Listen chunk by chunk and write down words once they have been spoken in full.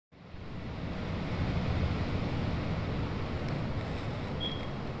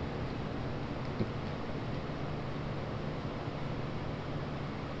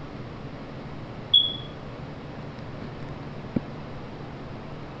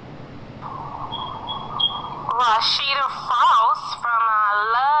Rasheeda from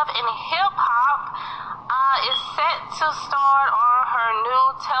Love and Hip Hop is set to start on her new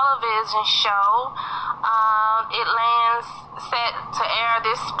television show. It lands set to air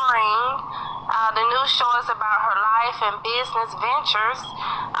this spring. The new show is about her life and business ventures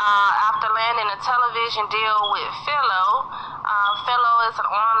after landing a television deal with Philo. Philo is an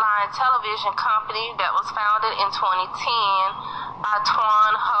online television company that was founded in 2010 by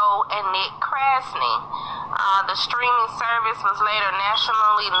Twan Ho and Nick Krasny. The streaming service was later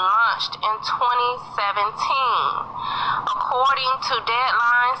nationally launched in 2017. According to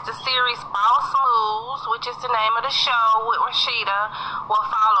Deadlines, the series Boss Moves, which is the name of the show with Rasheeda, will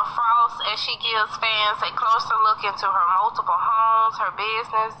follow Frost as she gives fans a closer look into her multiple homes, her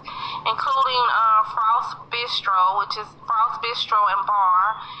business, including Frost Bistro, which is Frost Bistro and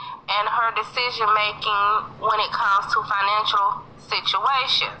Bar, and her decision making when it comes to financial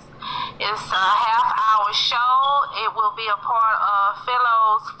situations. It's a half-hour show. It will be a part of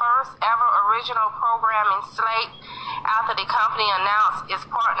Philo's first ever original programming slate after the company announced its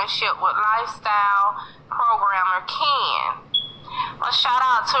partnership with lifestyle programmer Ken. A shout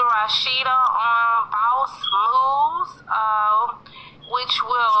out to Rasheeda on Boss Moves, which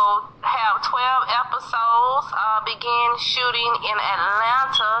will have 12 episodes, begin shooting in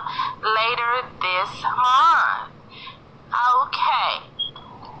Atlanta later this month. Okay.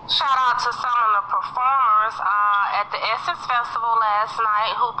 Shout out to some of the performers at the Essence Festival last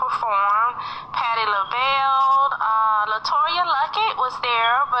night who performed. Patti LaBelle, Latoya Luckett was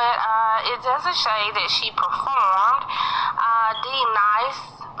there, but it doesn't say that she performed. D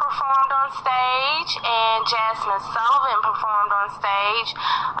Nice performed on stage, and Jasmine Sullivan performed on stage.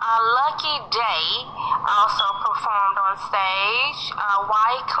 Lucky Day also performed on stage.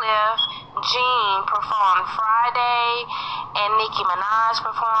 Wycliffe Jean performed Friday, and Nicki Minaj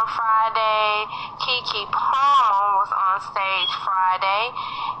performed Friday. Keke Palmer was on stage Friday.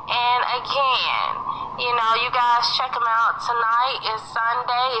 And again, you guys check them out tonight. It's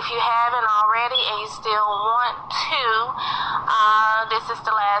Sunday. If you haven't already and you still want to, this is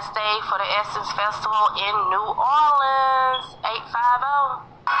the last day for the Essence Festival in New Orleans.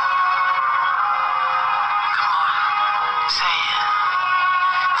 850.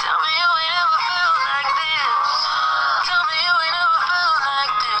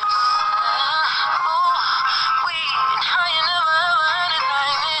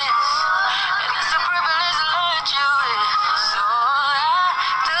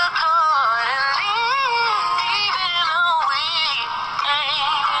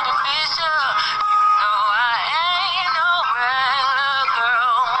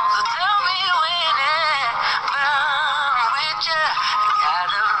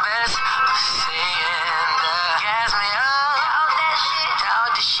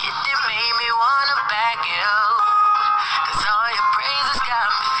 Shit.